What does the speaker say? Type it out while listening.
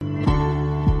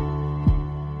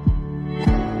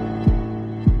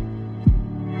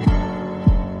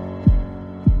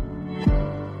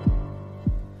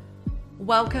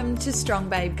Welcome to Strong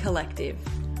Babe Collective.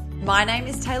 My name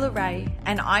is Taylor Ray,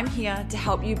 and I'm here to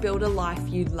help you build a life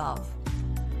you love.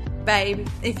 Babe,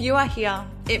 if you are here,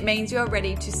 it means you are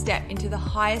ready to step into the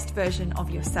highest version of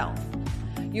yourself.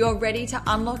 You are ready to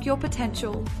unlock your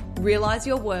potential, realize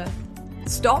your worth,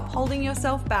 stop holding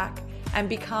yourself back, and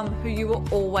become who you were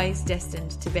always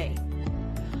destined to be.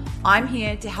 I'm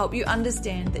here to help you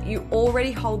understand that you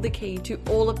already hold the key to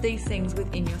all of these things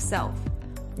within yourself.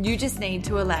 You just need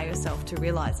to allow yourself to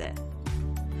realize it.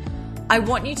 I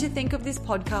want you to think of this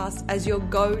podcast as your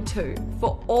go-to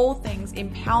for all things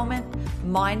empowerment,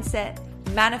 mindset,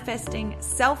 manifesting,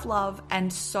 self-love,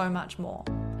 and so much more.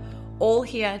 All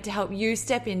here to help you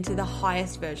step into the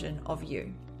highest version of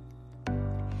you.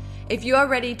 If you are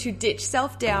ready to ditch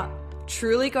self-doubt,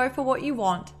 truly go for what you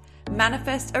want,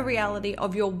 manifest a reality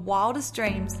of your wildest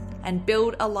dreams, and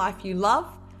build a life you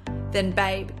love, then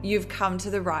babe, you've come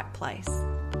to the right place.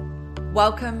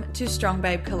 Welcome to Strong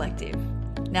Babe Collective.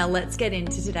 Now let's get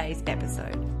into today's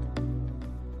episode.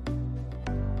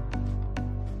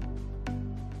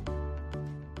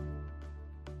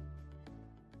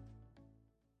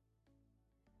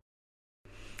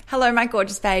 Hello, my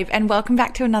gorgeous babe, and welcome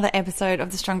back to another episode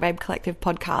of the Strong Babe Collective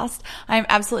podcast. I am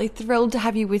absolutely thrilled to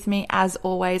have you with me as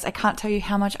always. I can't tell you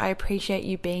how much I appreciate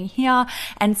you being here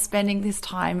and spending this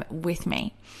time with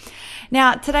me.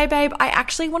 Now, today, babe, I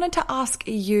actually wanted to ask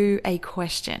you a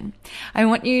question. I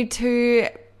want you to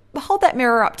hold that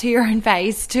mirror up to your own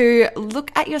face, to look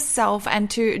at yourself and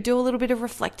to do a little bit of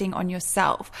reflecting on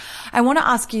yourself. I want to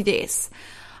ask you this.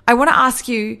 I want to ask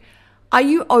you, are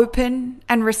you open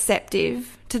and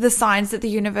receptive to the signs that the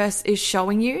universe is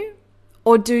showing you?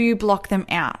 Or do you block them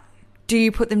out? Do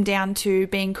you put them down to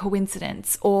being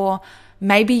coincidence? Or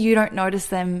maybe you don't notice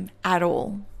them at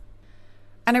all?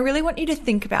 And I really want you to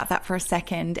think about that for a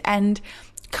second and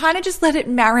kind of just let it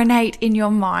marinate in your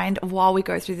mind while we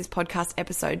go through this podcast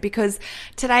episode, because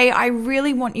today I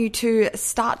really want you to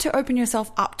start to open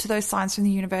yourself up to those signs from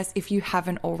the universe if you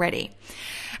haven't already.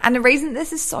 And the reason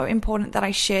this is so important that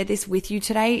I share this with you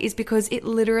today is because it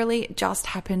literally just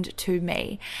happened to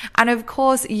me. And of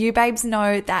course, you babes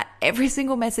know that every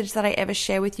single message that I ever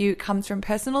share with you comes from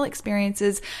personal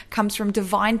experiences, comes from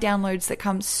divine downloads that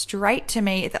come straight to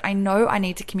me that I know I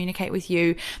need to communicate with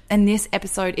you. And this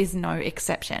episode is no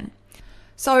exception.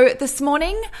 So this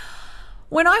morning,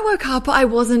 when I woke up, I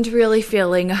wasn't really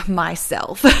feeling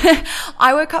myself.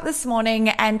 I woke up this morning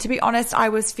and to be honest, I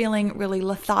was feeling really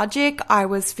lethargic. I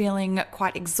was feeling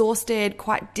quite exhausted,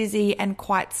 quite dizzy, and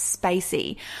quite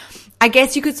spacey. I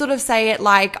guess you could sort of say it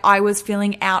like I was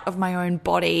feeling out of my own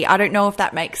body. I don't know if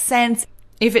that makes sense.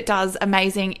 If it does,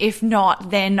 amazing. If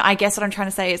not, then I guess what I'm trying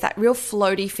to say is that real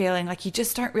floaty feeling, like you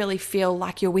just don't really feel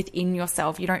like you're within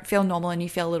yourself. You don't feel normal and you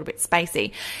feel a little bit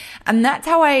spacey. And that's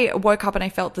how I woke up and I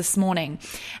felt this morning.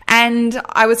 And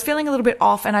I was feeling a little bit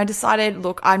off and I decided,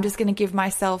 look, I'm just going to give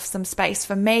myself some space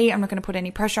for me. I'm not going to put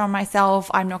any pressure on myself.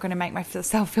 I'm not going to make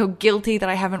myself feel guilty that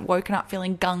I haven't woken up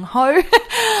feeling gung-ho.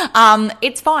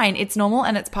 It's fine. It's normal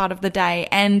and it's part of the day.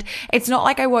 And it's not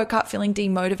like I woke up feeling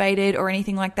demotivated or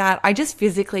anything like that. I just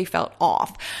physically felt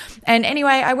off. And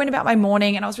anyway, I went about my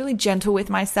morning and I was really gentle with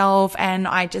myself and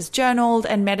I just journaled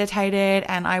and meditated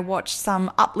and I watched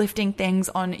some uplifting things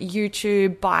on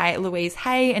YouTube by Louise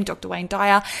Hay and Dr. Wayne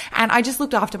Dyer, and I just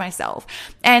looked after myself.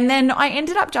 And then I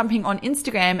ended up jumping on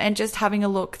Instagram and just having a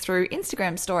look through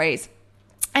Instagram stories.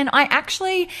 And I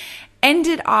actually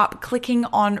ended up clicking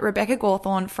on Rebecca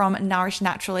Gawthorne from Nourish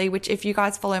Naturally, which if you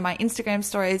guys follow my Instagram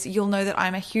stories, you'll know that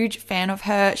I'm a huge fan of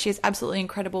her. She is absolutely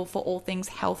incredible for all things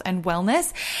health and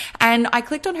wellness. And I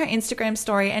clicked on her Instagram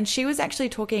story and she was actually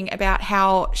talking about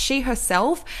how she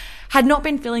herself had not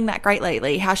been feeling that great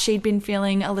lately, how she'd been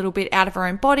feeling a little bit out of her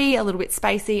own body, a little bit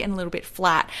spacey and a little bit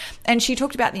flat. And she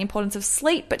talked about the importance of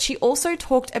sleep, but she also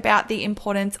talked about the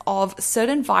importance of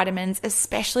certain vitamins,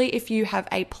 especially if you have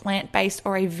a plant-based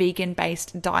or a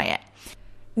vegan-based diet.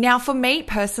 Now, for me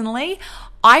personally,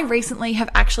 I recently have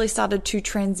actually started to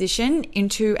transition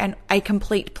into a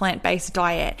complete plant-based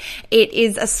diet. It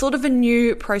is a sort of a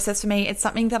new process for me. It's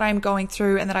something that I'm going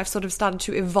through and that I've sort of started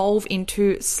to evolve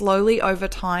into slowly over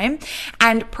time.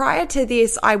 And prior to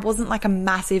this, I wasn't like a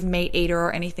massive meat eater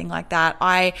or anything like that.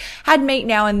 I had meat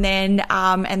now and then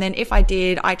if I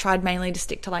did, I tried mainly to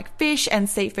stick to like fish and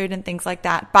seafood and things like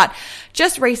that. But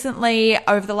just recently,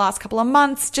 over the last couple of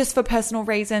months, just for personal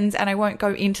reasons, and I won't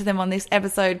go into them on this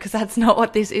episode because that's not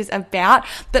what this is about,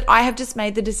 but I have just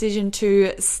made the decision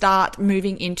to start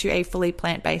moving into a fully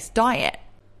plant-based diet.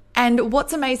 And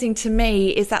what's amazing to me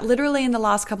is that literally in the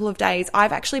last couple of days,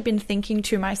 I've actually been thinking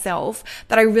to myself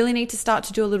that I really need to start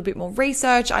to do a little bit more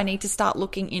research. I need to start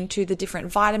looking into the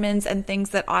different vitamins and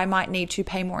things that I might need to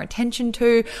pay more attention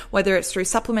to, whether it's through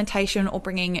supplementation or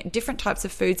bringing different types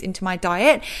of foods into my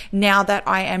diet now that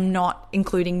I am not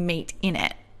including meat in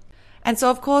it. And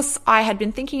so, of course, I had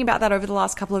been thinking about that over the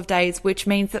last couple of days, which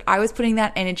means that I was putting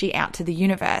that energy out to the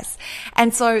universe.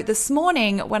 And so this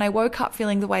morning, when I woke up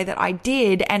feeling the way that I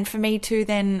did, and for me to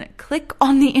then click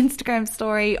on the Instagram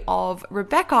story of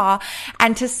Rebecca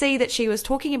and to see that she was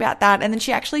talking about that, and then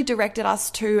she actually directed us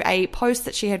to a post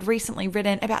that she had recently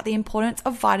written about the importance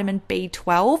of vitamin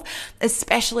B12,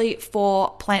 especially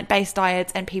for plant-based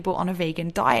diets and people on a vegan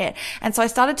diet. And so I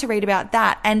started to read about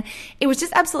that, and it was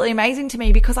just absolutely amazing to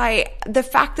me because the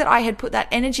fact that I had put that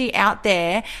energy out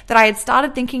there, that I had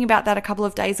started thinking about that a couple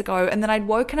of days ago, and then I'd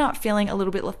woken up feeling a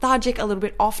little bit lethargic, a little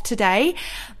bit off today,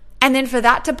 and then for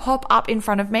that to pop up in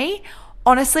front of me,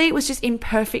 honestly, it was just in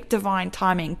perfect divine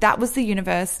timing. That was the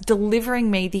universe delivering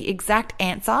me the exact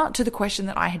answer to the question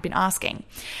that I had been asking.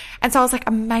 And so I was like,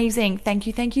 amazing. Thank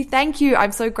you, thank you, thank you.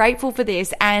 I'm so grateful for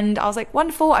this. And I was like,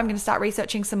 wonderful. I'm going to start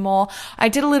researching some more. I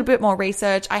did a little bit more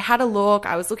research. I had a look.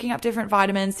 I was looking up different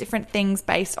vitamins, different things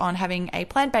based on having a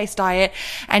plant-based diet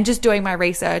and just doing my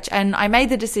research. And I made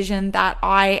the decision that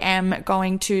I am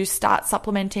going to start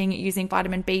supplementing using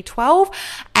vitamin B12.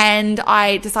 And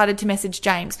I decided to message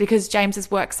James because James's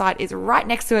work site is right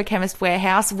next to a Chemist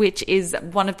Warehouse, which is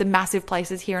one of the massive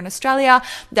places here in Australia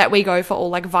that we go for all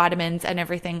like vitamins and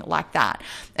everything like that.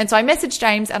 And so I messaged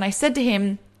James and I said to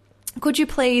him, could you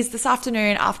please this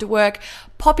afternoon after work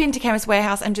pop into Chemist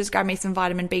Warehouse and just grab me some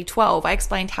vitamin B12. I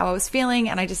explained how I was feeling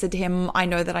and I just said to him, I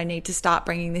know that I need to start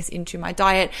bringing this into my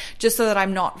diet just so that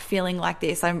I'm not feeling like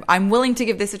this. I'm willing to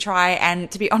give this a try, and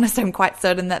to be honest, I'm quite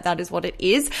certain that that is what it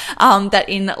is, that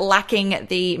in lacking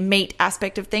the meat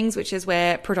aspect of things, which is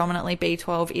where predominantly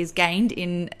B12 is gained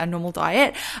in a normal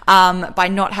diet, by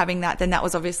not having that, then that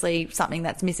was obviously something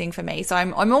that's missing for me. So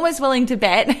I'm almost willing to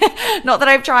bet, not that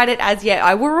I've tried it as yet,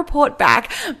 I will report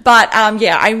back, but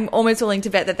yeah, I'm almost willing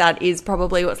to bet that that is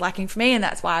probably what's lacking for me, and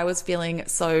that's why I was feeling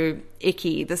so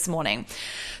icky this morning.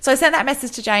 So I sent that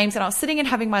message to James, and I was sitting and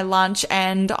having my lunch,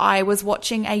 and I was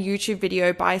watching a YouTube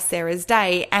video by Sarah's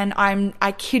Day, and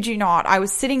I kid you not, I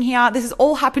was sitting here, this has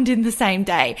all happened in the same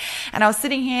day, and I was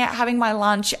sitting here having my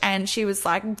lunch, and she was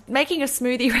like making a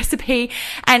smoothie recipe,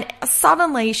 and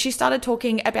suddenly she started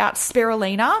talking about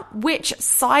spirulina, which,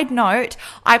 side note,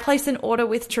 I placed an order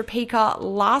with Tropeaka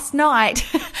last night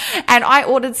and I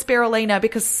ordered spirulina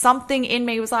because something in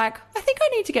me was like, I think I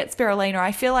need to get spirulina.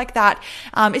 I feel like that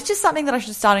it's just something that I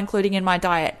should start including in my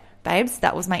diet. Babes,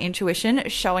 that was my intuition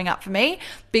showing up for me,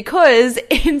 because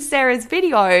in Sarah's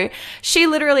video, she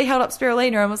literally held up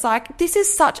spirulina and was like, this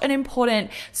is such an important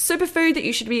superfood that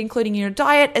you should be including in your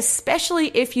diet, especially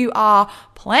if you are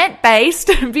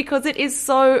plant-based, because it is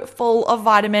so full of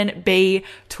vitamin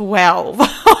B12.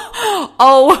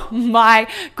 Oh my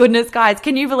goodness, guys.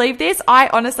 Can you believe this? I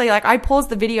honestly, I paused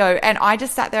the video and I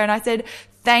just sat there and I said,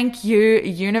 thank you,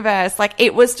 universe.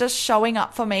 It was just showing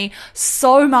up for me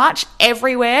so much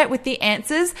everywhere with the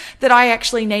answers that I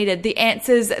actually needed, the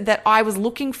answers that I was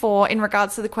looking for in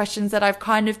regards to the questions that I've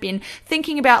kind of been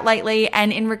thinking about lately,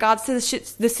 and in regards to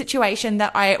the situation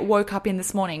that I woke up in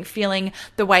this morning feeling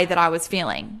the way that I was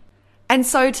feeling. And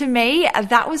so to me,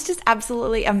 that was just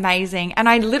absolutely amazing. And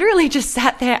I literally just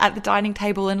sat there at the dining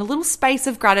table in a little space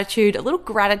of gratitude, a little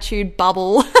gratitude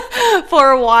bubble for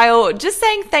a while, just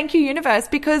saying thank you, universe,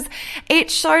 because it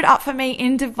showed up for me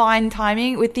in divine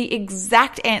timing with the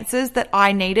exact answers that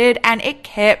I needed, and it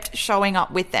kept showing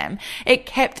up with them. It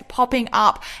kept popping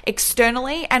up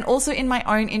externally and also in my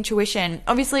own intuition.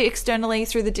 Obviously externally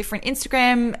through the different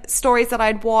Instagram stories that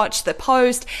I'd watched, the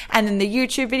post, and then the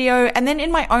YouTube video, and then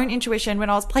in my own intuition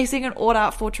when I was placing an order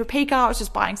for Tropeaka. I was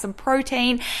just buying some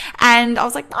protein and I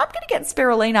was like, I'm going to get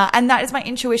spirulina, and that is my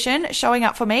intuition showing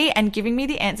up for me and giving me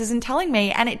the answers and telling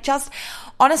me. And it just,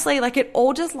 honestly, it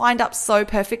all just lined up so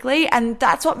perfectly. And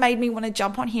that's what made me want to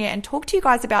jump on here and talk to you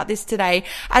guys about this today,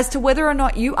 as to whether or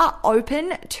not you are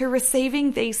open to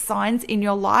receiving these signs in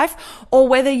your life, or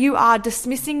whether you are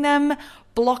dismissing them,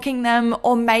 blocking them,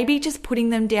 or maybe just putting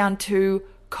them down to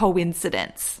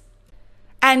coincidence.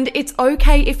 And it's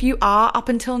okay if you are. Up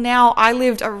until now, I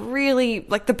lived a really,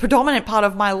 the predominant part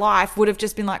of my life would have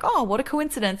just been like, oh, what a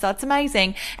coincidence. That's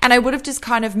amazing. And I would have just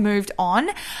kind of moved on.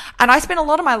 And I spent a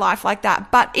lot of my life like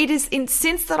that. But it is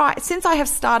since I have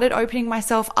started opening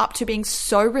myself up to being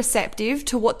so receptive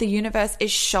to what the universe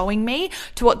is showing me,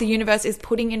 to what the universe is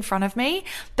putting in front of me,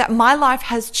 that my life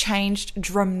has changed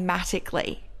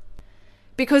dramatically.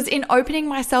 Because in opening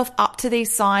myself up to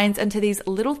these signs and to these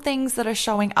little things that are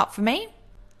showing up for me,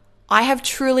 I have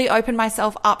truly opened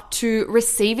myself up to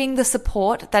receiving the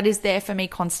support that is there for me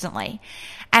constantly.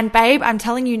 And babe, I'm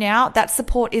telling you now, that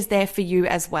support is there for you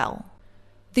as well.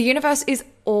 The universe is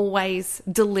always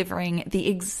delivering the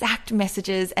exact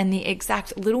messages and the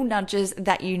exact little nudges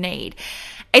that you need.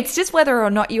 It's just whether or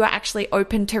not you are actually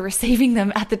open to receiving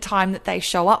them at the time that they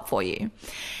show up for you.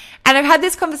 And I've had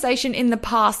this conversation in the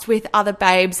past with other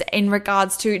babes in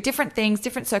regards to different things,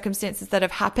 different circumstances that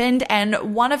have happened.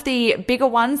 And one of the bigger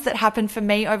ones that happened for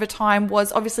me over time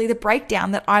was obviously the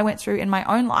breakdown that I went through in my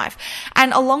own life.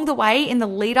 And along the way, in the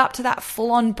lead up to that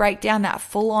full-on breakdown, that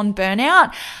full-on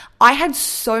burnout, I had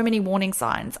so many warning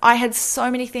signs. I had so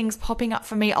many things popping up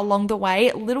for me along the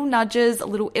way, little nudges,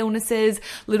 little illnesses,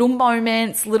 little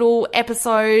moments, little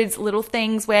episodes, little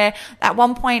things where at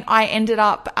one point I ended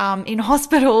up in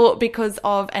hospital because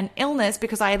of an illness,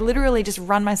 because I had literally just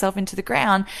run myself into the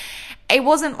ground. It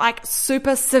wasn't like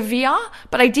super severe,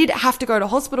 but I did have to go to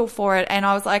hospital for it. And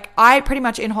I was like, I pretty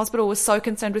much in hospital was so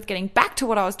concerned with getting back to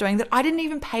what I was doing that I didn't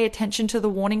even pay attention to the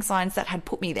warning signs that had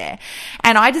put me there.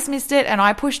 And I dismissed it and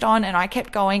I pushed on and I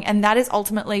kept going. And that is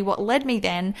ultimately what led me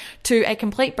then to a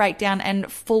complete breakdown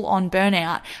and full on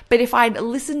burnout. But if I'd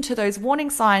listened to those warning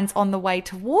signs on the way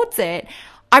towards it,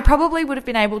 I probably would have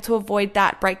been able to avoid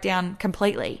that breakdown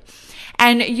completely.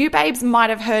 And you babes might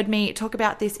have heard me talk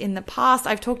about this in the past.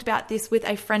 I've talked about this with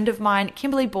a friend of mine,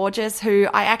 Kimberly Borges, who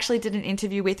I actually did an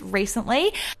interview with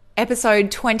recently.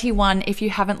 Episode 21, if you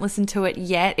haven't listened to it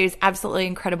yet, is absolutely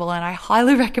incredible and I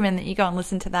highly recommend that you go and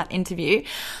listen to that interview.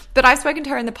 But I've spoken to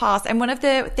her in the past, and one of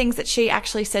the things that she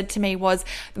actually said to me was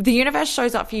the universe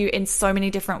shows up for you in so many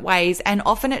different ways, and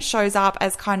often it shows up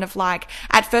as kind of like,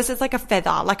 at first it's like a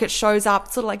feather, like it shows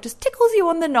up sort of like just tickles you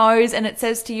on the nose and it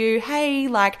says to you, hey,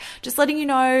 like just letting you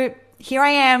know, here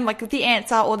I am, like the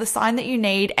answer or the sign that you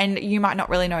need, and you might not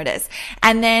really notice.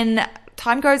 And then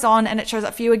time goes on and it shows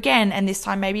up for you again, and this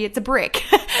time maybe it's a brick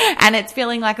and it's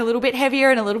feeling like a little bit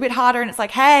heavier and a little bit harder, and it's like,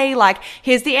 hey, like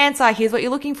here's the answer, here's what you're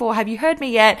looking for, have you heard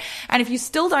me yet? And if you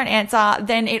still don't answer,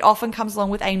 then it often comes along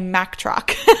with a Mack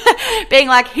truck being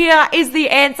like, here is the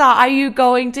answer, are you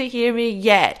going to hear me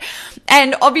yet?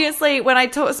 And obviously when I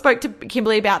spoke to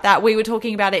Kimberly about that, we were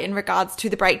talking about it in regards to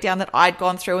the breakdown that I'd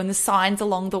gone through and the signs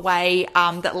along the way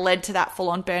that led to that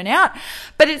full-on burnout.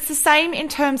 But it's the same in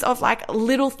terms of like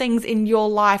little things in your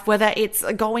life, whether it's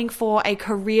going for a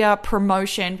career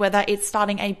promotion, whether it's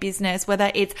starting a business,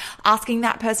 whether it's asking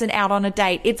that person out on a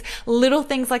date. It's little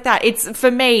things like that. It's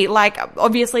for me, like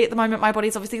obviously at the moment my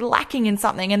body's obviously lacking in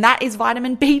something, and that is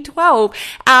vitamin B12.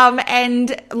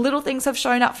 And little things have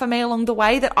shown up for me along the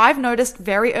way that I've noticed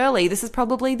very early. This is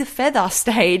probably the feather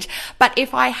stage. But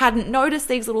if I hadn't noticed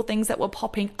these little things that were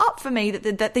popping up for me,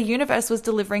 that the universe was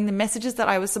delivering the messages that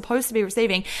I was supposed to be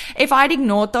receiving, if I'd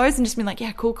ignored those and just been like,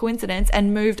 yeah, cool coincidence,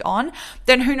 and moved on,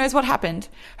 then who knows what happened?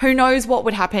 Who knows what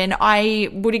would happen? I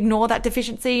would ignore that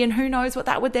deficiency, and who knows what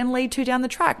that would then lead to down the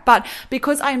track. But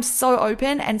because I am so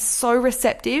open and so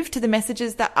receptive to the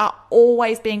messages that are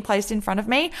always being placed in front of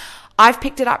me, I've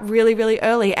picked it up really, really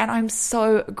early, and I'm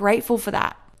so grateful for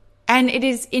that. And it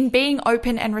is in being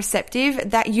open and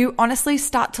receptive that you honestly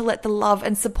start to let the love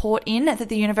and support in that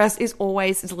the universe is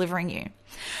always delivering you.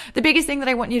 The biggest thing that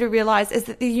I want you to realize is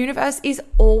that the universe is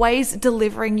always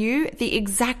delivering you the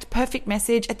exact perfect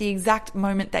message at the exact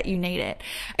moment that you need it.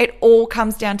 It all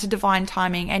comes down to divine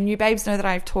timing. And you babes know that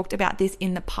I've talked about this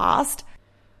in the past,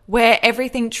 where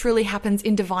everything truly happens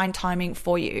in divine timing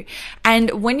for you. And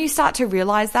when you start to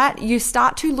realize that, you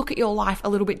start to look at your life a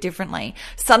little bit differently.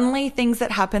 Suddenly things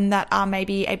that happen that are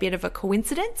maybe a bit of a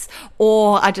coincidence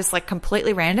or are just like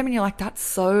completely random, and you're like, that's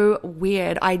so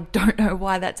weird, I don't know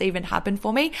why that's even happened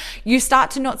for me. You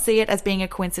start to not see it as being a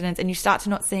coincidence, and you start to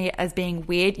not see it as being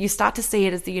weird. You start to see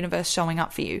it as the universe showing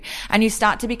up for you, and you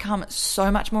start to become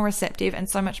so much more receptive and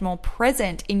so much more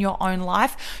present in your own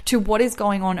life to what is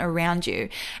going on around you.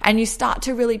 And you start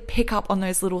to really pick up on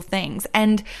those little things.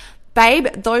 And babe,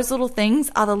 those little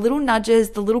things are the little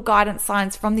nudges, the little guidance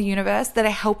signs from the universe that are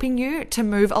helping you to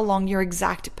move along your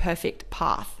exact perfect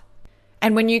path.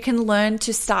 And when you can learn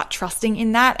to start trusting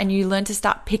in that, and you learn to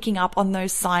start picking up on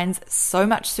those signs so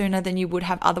much sooner than you would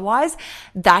have otherwise,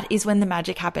 that is when the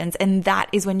magic happens. And that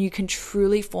is when you can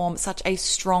truly form such a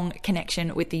strong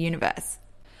connection with the universe.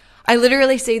 I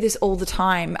literally see this all the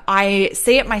time. I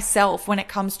see it myself when it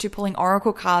comes to pulling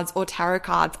oracle cards or tarot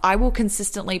cards. I will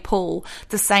consistently pull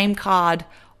the same card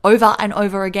over and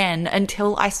over again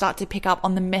until I start to pick up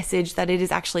on the message that it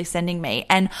is actually sending me.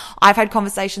 And I've had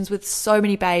conversations with so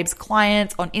many babes,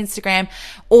 clients on Instagram,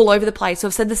 all over the place who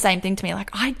have said the same thing to me.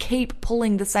 Like, I keep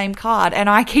pulling the same card and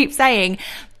I keep saying,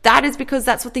 that is because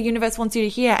that's what the universe wants you to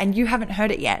hear, and you haven't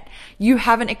heard it yet. You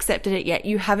haven't accepted it yet.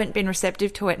 You haven't been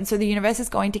receptive to it. And so the universe is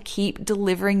going to keep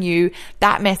delivering you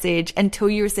that message until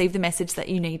you receive the message that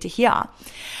you need to hear.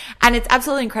 And it's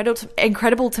absolutely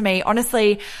incredible to me.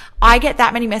 Honestly, I get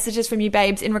that many messages from you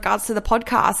babes in regards to the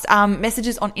podcast,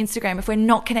 messages on Instagram. If we're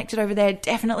not connected over there,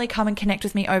 definitely come and connect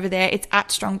with me over there. It's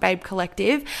at Strong Babe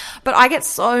Collective. But I get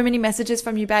so many messages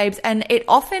from you babes, and it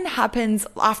often happens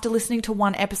after listening to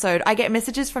one episode. I get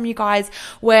messages from you guys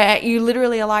where you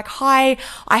literally are like, hi,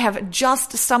 I have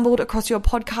just stumbled across your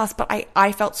podcast, but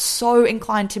I felt so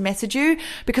inclined to message you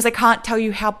because I can't tell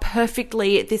you how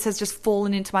perfectly this has just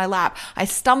fallen into my lap. I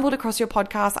stumbled across your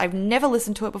podcast. I've never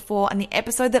listened to it before. And the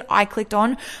episode that I clicked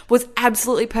on was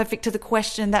absolutely perfect to the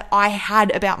question that I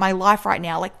had about my life right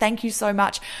now. Like, thank you so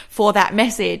much for that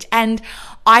message. And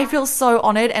I feel so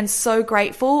honored and so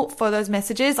grateful for those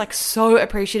messages, like so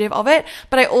appreciative of it.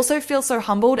 But I also feel so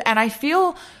humbled, and I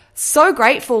feel so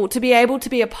grateful to be able to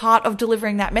be a part of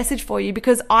delivering that message for you,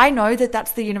 because I know that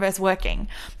that's the universe working.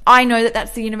 I know that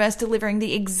that's the universe delivering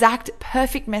the exact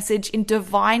perfect message in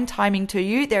divine timing to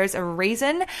you. There is a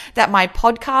reason that my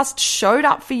podcast showed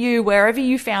up for you wherever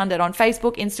you found it, on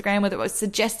Facebook, Instagram, whether it was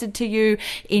suggested to you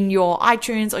in your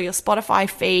iTunes or your Spotify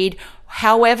feed.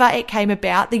 However it came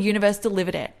about, the universe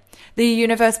delivered it. The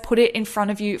universe put it in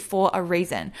front of you for a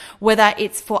reason, whether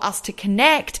it's for us to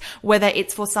connect, whether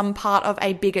it's for some part of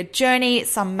a bigger journey,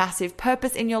 some massive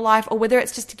purpose in your life, or whether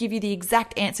it's just to give you the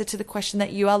exact answer to the question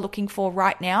that you are looking for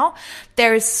right now.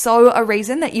 There is so a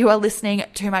reason that you are listening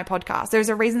to my podcast. There's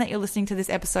a reason that you're listening to this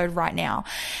episode right now.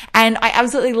 And I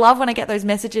absolutely love when I get those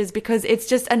messages, because it's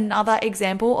just another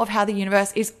example of how the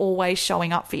universe is always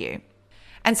showing up for you.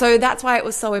 And so that's why it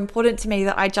was so important to me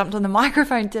that I jumped on the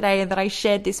microphone today and that I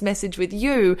shared this message with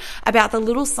you about the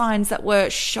little signs that were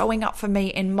showing up for me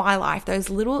in my life, those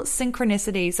little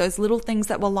synchronicities, those little things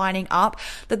that were lining up,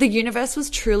 that the universe was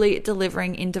truly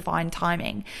delivering in divine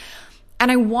timing.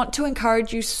 And I want to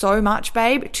encourage you so much,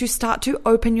 babe, to start to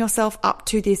open yourself up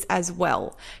to this as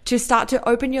well, to start to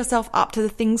open yourself up to the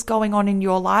things going on in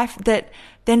your life that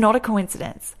they're not a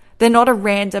coincidence. They're not a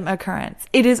random occurrence.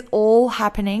 It is all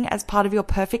happening as part of your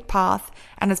perfect path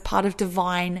and as part of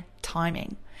divine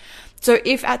timing. So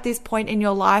if at this point in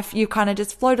your life you kind of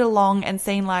just floated along and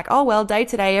seen like, oh, well, day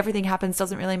to day, everything happens,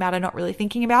 doesn't really matter, not really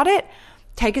thinking about it,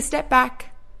 take a step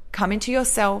back, come into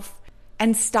yourself,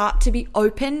 and start to be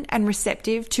open and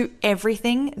receptive to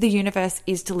everything the universe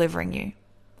is delivering you.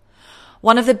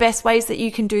 One of the best ways that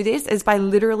you can do this is by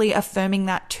literally affirming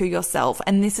that to yourself.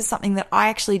 And this is something that I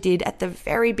actually did at the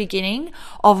very beginning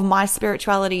of my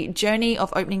spirituality journey,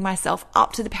 of opening myself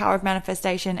up to the power of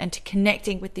manifestation and to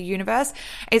connecting with the universe,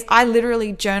 is I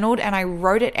literally journaled and I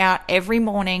wrote it out every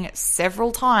morning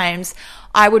several times.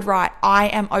 I would write, I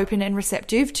am open and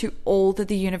receptive to all that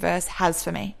the universe has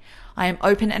for me. I am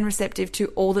open and receptive to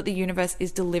all that the universe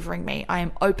is delivering me. I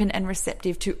am open and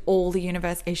receptive to all the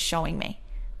universe is showing me.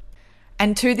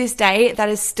 And to this day, that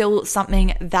is still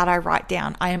something that I write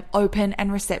down. I am open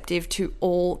and receptive to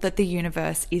all that the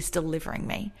universe is delivering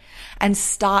me. And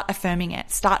start affirming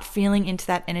it. Start feeling into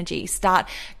that energy. Start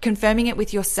confirming it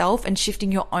with yourself and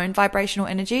shifting your own vibrational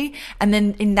energy. And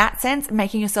then in that sense,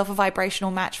 making yourself a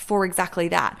vibrational match for exactly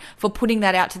that, for putting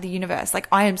that out to the universe. Like,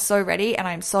 I am so ready and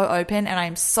I am so open and I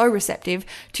am so receptive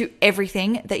to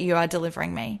everything that you are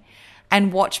delivering me.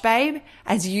 And watch, babe,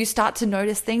 as you start to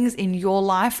notice things in your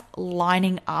life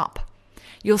lining up.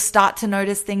 You'll start to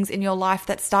notice things in your life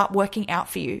that start working out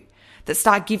for you, that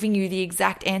start giving you the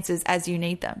exact answers as you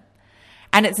need them.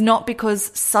 And it's not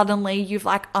because suddenly you've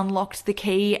like unlocked the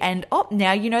key and, oh,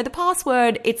 now you know the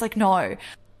password. It's like, no,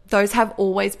 those have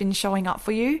always been showing up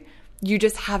for you. You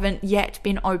just haven't yet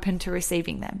been open to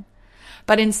receiving them.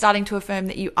 But in starting to affirm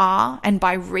that you are, and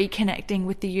by reconnecting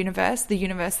with the universe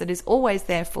that is always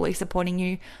there fully supporting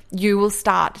you, you will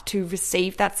start to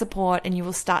receive that support and you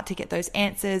will start to get those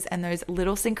answers and those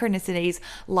little synchronicities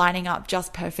lining up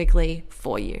just perfectly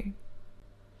for you.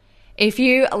 If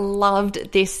you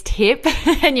loved this tip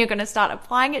and you're going to start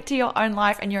applying it to your own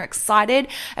life and you're excited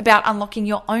about unlocking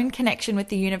your own connection with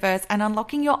the universe and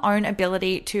unlocking your own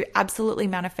ability to absolutely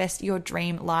manifest your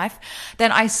dream life,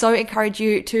 then I so encourage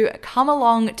you to come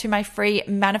along to my free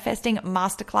manifesting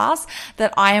masterclass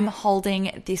that I am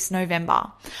holding this November.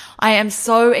 I am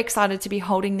so excited to be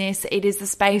holding this. It is the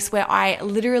space where I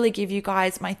literally give you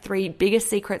guys my 3 biggest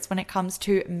secrets when it comes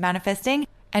to manifesting.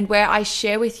 and where I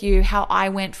share with you how I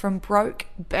went from broke,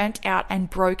 burnt out, and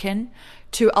broken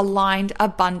to aligned,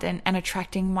 abundant, and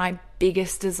attracting my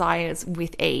biggest desires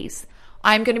with ease.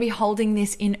 I'm going to be holding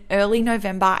this in early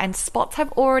November and spots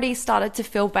have already started to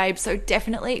fill, babe. So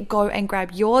definitely go and grab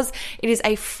yours. It is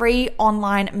a free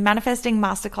online manifesting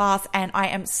masterclass and I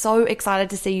am so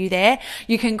excited to see you there.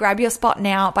 You can grab your spot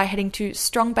now by heading to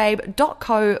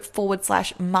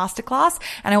strongbabe.co/masterclass.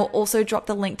 And I will also drop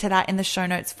the link to that in the show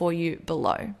notes for you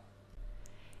below.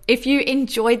 If you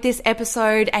enjoyed this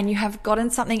episode and you have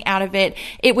gotten something out of it,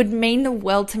 it would mean the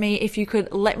world to me if you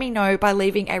could let me know by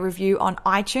leaving a review on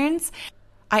iTunes.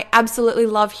 I absolutely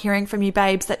love hearing from you,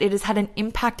 babes, that it has had an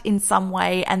impact in some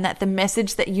way and that the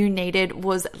message that you needed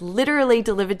was literally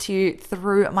delivered to you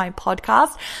through my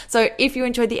podcast. So if you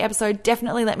enjoyed the episode,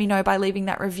 definitely let me know by leaving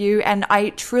that review. And I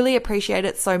truly appreciate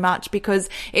it so much because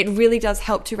it really does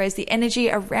help to raise the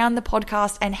energy around the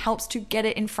podcast and helps to get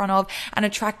it in front of and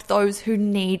attract those who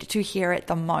need to hear it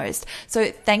the most.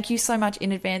 So thank you so much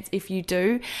in advance if you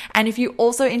do. And if you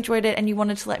also enjoyed it and you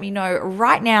wanted to let me know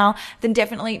right now, then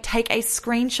definitely take a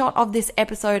screenshot of this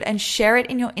episode and share it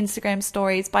in your Instagram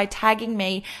stories by tagging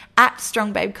me at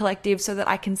Strong Babe Collective so that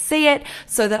I can see it,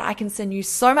 so that I can send you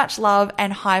so much love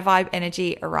and high vibe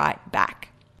energy right back.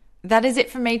 That is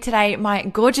it for me today, my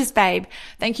gorgeous babe.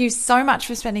 Thank you so much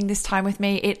for spending this time with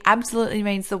me. It absolutely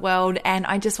means the world. And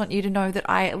I just want you to know that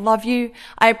I love you,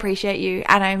 I appreciate you,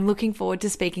 and I'm looking forward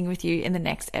to speaking with you in the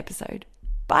next episode.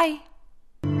 Bye.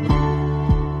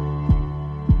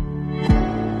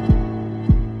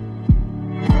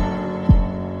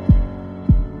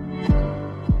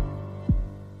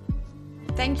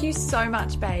 Thank you so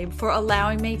much, babe, for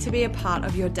allowing me to be a part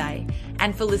of your day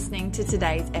and for listening to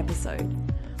today's episode.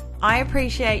 I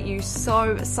appreciate you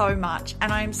so, so much,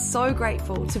 and I am so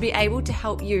grateful to be able to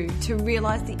help you to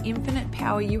realize the infinite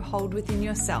power you hold within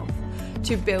yourself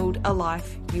to build a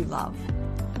life you love.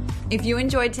 If you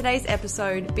enjoyed today's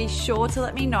episode, be sure to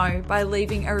let me know by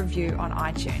leaving a review on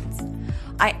iTunes.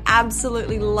 I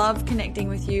absolutely love connecting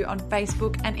with you on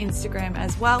Facebook and Instagram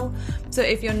as well. So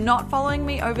if you're not following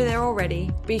me over there already,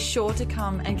 be sure to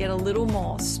come and get a little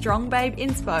more Strong Babe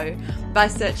inspo by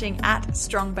searching at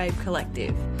Strong Babe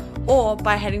Collective or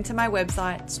by heading to my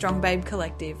website,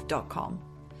 strongbabecollective.com.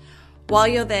 While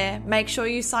you're there, make sure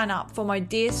you sign up for my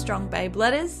Dear Strong Babe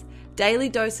letters, daily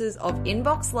doses of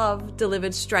inbox love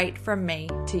delivered straight from me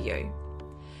to you.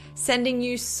 Sending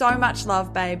you so much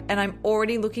love, babe, and I'm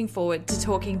already looking forward to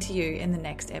talking to you in the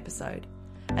next episode.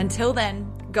 Until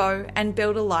then, go and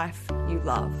build a life you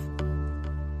love.